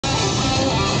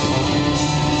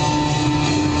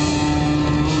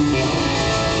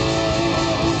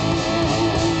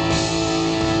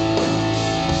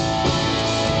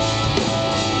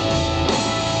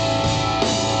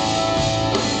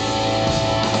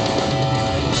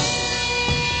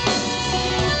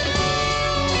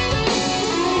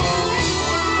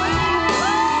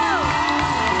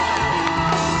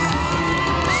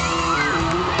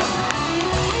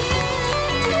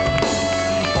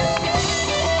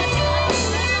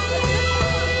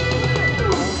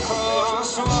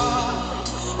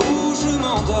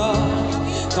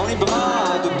les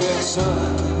bras de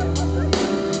personne.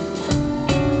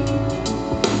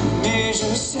 Mais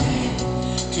je sais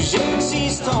que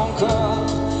j'existe encore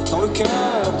dans le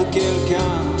cœur de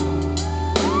quelqu'un.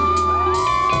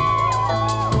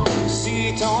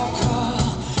 C'est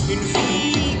encore une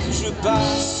vie que je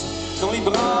passe dans les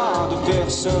bras de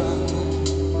personne.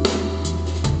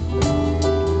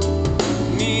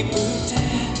 Mais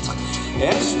peut-être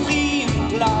ai-je pris une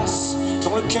place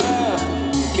dans le cœur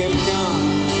de quelqu'un.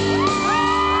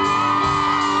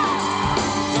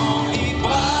 Dans les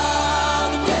bras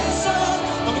de personne,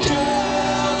 dans le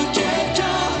cœur de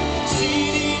quelqu'un. C'est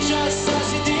déjà ça,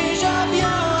 c'est déjà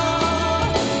bien.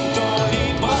 Dans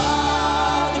les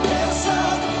bras de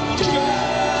personne, dans le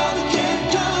cœur de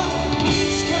quelqu'un.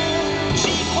 Puisque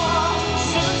j'y crois,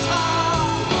 ce sera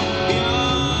bien.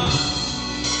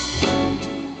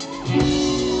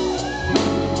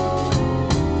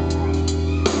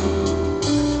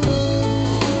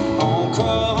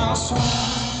 Encore un soir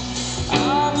à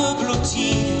me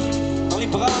blottir dans les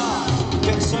bras de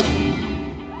personne.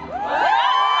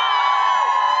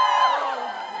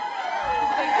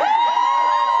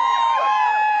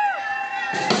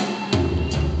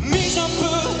 Mais un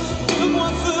peu de moi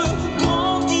veut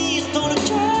grandir dans le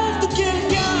cœur de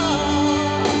quelqu'un.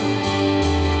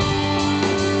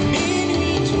 Mes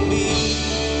nuits tombées,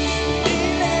 les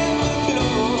lèvres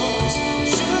closes,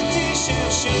 je t'ai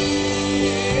cherché.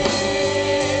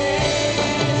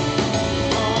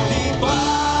 Dans les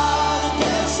bras de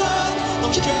personne, dans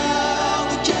le cœur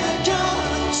de quelqu'un,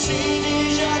 c'est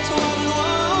déjà toi de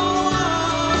loin en loin.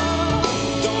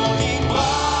 Dans les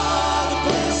bras de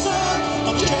personne,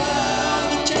 dans le cœur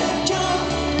de quelqu'un,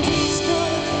 puisque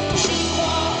j'y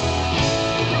crois.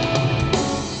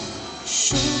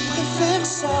 Je préfère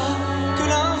ça que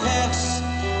l'inverse,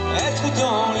 être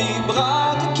dans les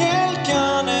bras de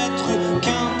quelqu'un, n'être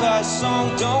qu'un passant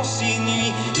dans ces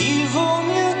nuits. Il vaut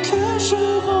mieux que je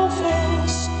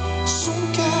renverse son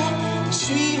cœur,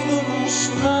 suivre mon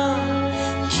chemin,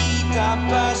 quitte à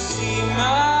passer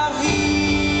ma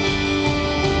vie.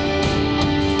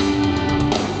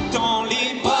 Dans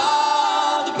les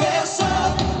bras de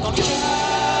personne, dans le cœur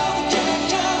de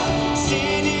quelqu'un,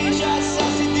 c'est déjà ça,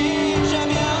 c'est déjà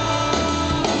bien.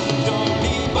 Dans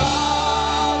les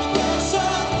bras de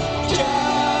personne, dans le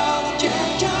cœur de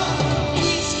quelqu'un,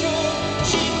 puisque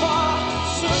j'y crois,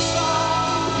 ce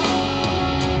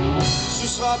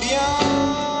sera bien.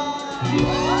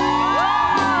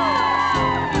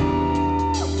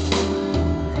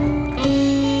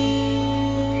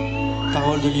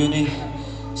 Parole de Lyonnais,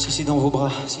 si c'est dans vos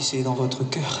bras, si c'est dans votre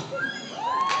cœur,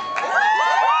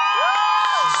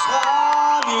 ce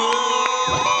sera mieux.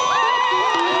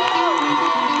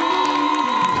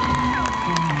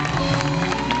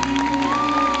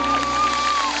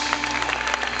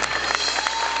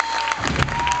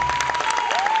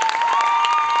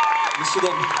 Messieurs,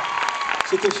 dames,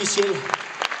 c'est officiel,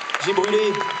 j'ai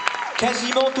brûlé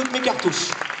quasiment toutes mes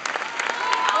cartouches.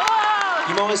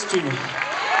 Il m'en reste une.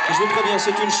 Et je vous préviens,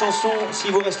 c'est une chanson,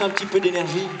 s'il vous reste un petit peu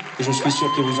d'énergie, et je suis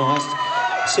sûr qu'il vous en reste,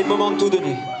 c'est le moment de tout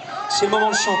donner. C'est le moment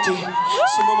de chanter,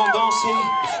 c'est le moment de danser.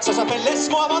 Ça s'appelle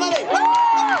Laisse-moi m'en aller.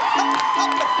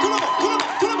 Tout le monde, tout le monde,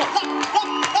 tout le monde.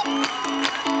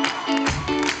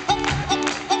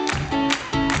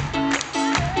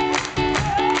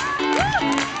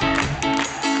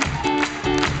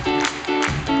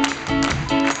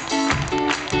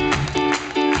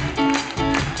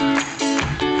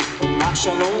 À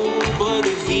l'ombre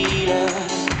des villes,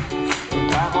 on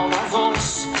part en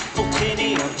avance pour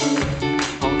traîner un peu.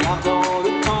 En gardant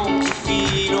le temps qui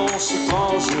file, on se prend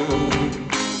en jeu.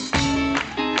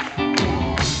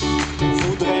 On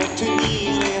voudrait tenir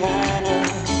les rênes,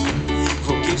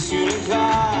 voguer sur les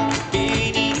vagues,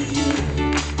 bénis de Dieu.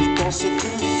 Et dans cette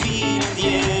ville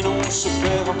indienne, on se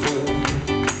perd un peu.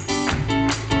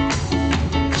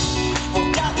 On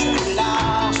garde le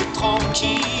large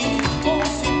tranquille, on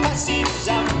fait passer les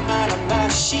âmes à la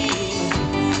machine,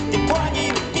 des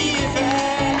poignées de billets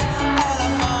verts à la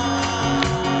main.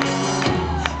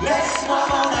 Laisse-moi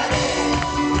m'en aller,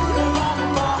 le vent me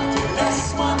porte,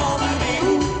 laisse-moi m'en aller,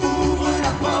 ouvre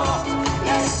la porte,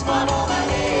 laisse-moi m'en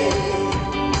aller,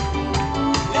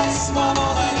 laisse-moi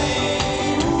m'en aller,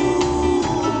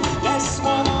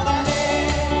 laisse-moi m'en aller.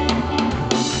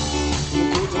 On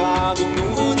goûtera de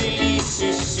nouveaux délices,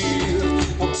 c'est sûr,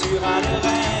 on tuera le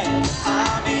rêve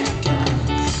américain.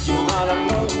 Il y aura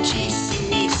l'amour qui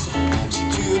s'immisce, si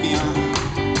tu veux bien.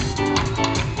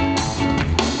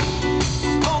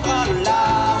 On prendra le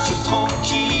large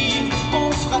tranquille,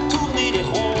 on fera tourner les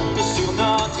rondes sur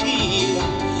notre île.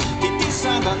 Des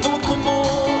dessins d'un autre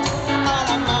monde à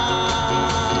la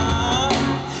main.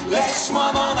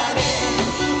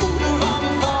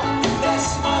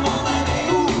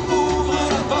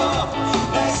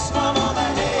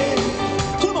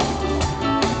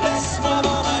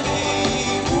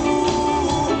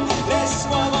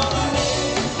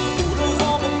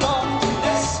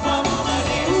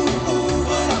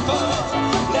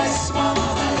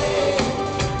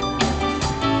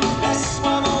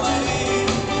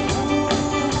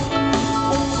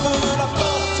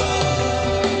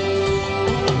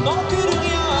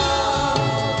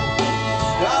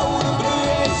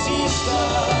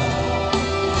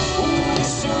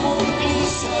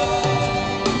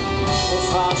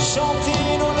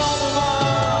 chanter nos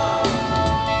lendemains.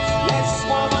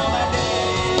 Laisse-moi m'en aller,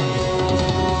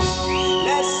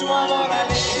 laisse-moi m'en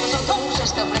aller. Estos autobuses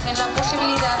te ofrecen la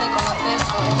posibilidad de conocer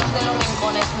algunos de los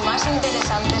rincones más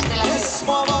interesantes de la ciudad.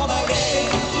 Laisse-moi m'en aller.